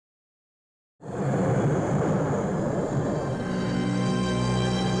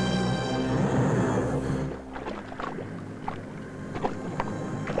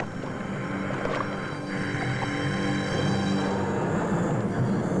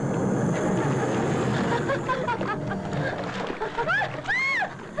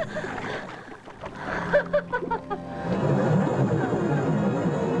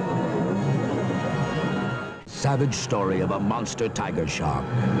savage story of a monster tiger shark,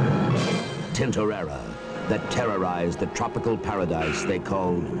 Tintorera, that terrorized the tropical paradise they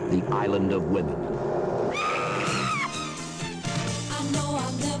called the Island of Women.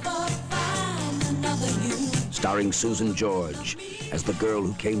 Starring Susan George as the girl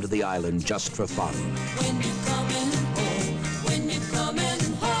who came to the island just for fun.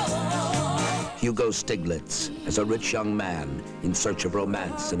 Hugo Stiglitz as a rich young man in search of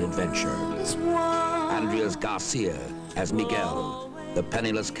romance and adventure. García as Miguel, the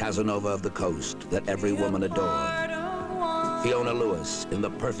penniless Casanova of the coast that every woman adored. Fiona Lewis in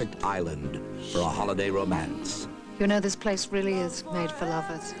the perfect island for a holiday romance. You know, this place really is made for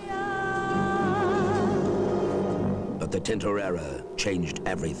lovers. But the Tintorera changed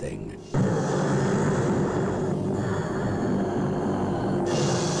everything.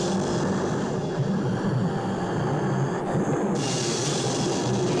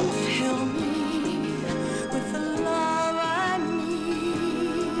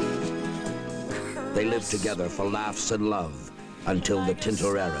 They lived together for laughs and love until the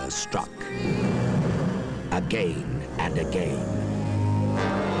Tintorera struck. Again and again.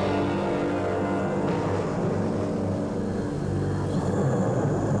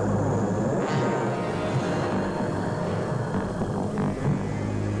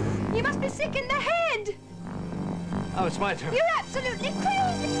 You must be sick in the head. Oh, it's my turn. You're absolutely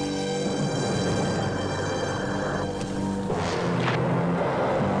crazy.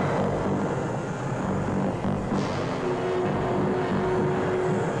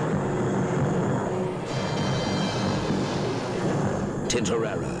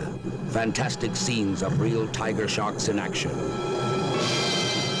 Tintorera, fantastic scenes of real tiger sharks in action.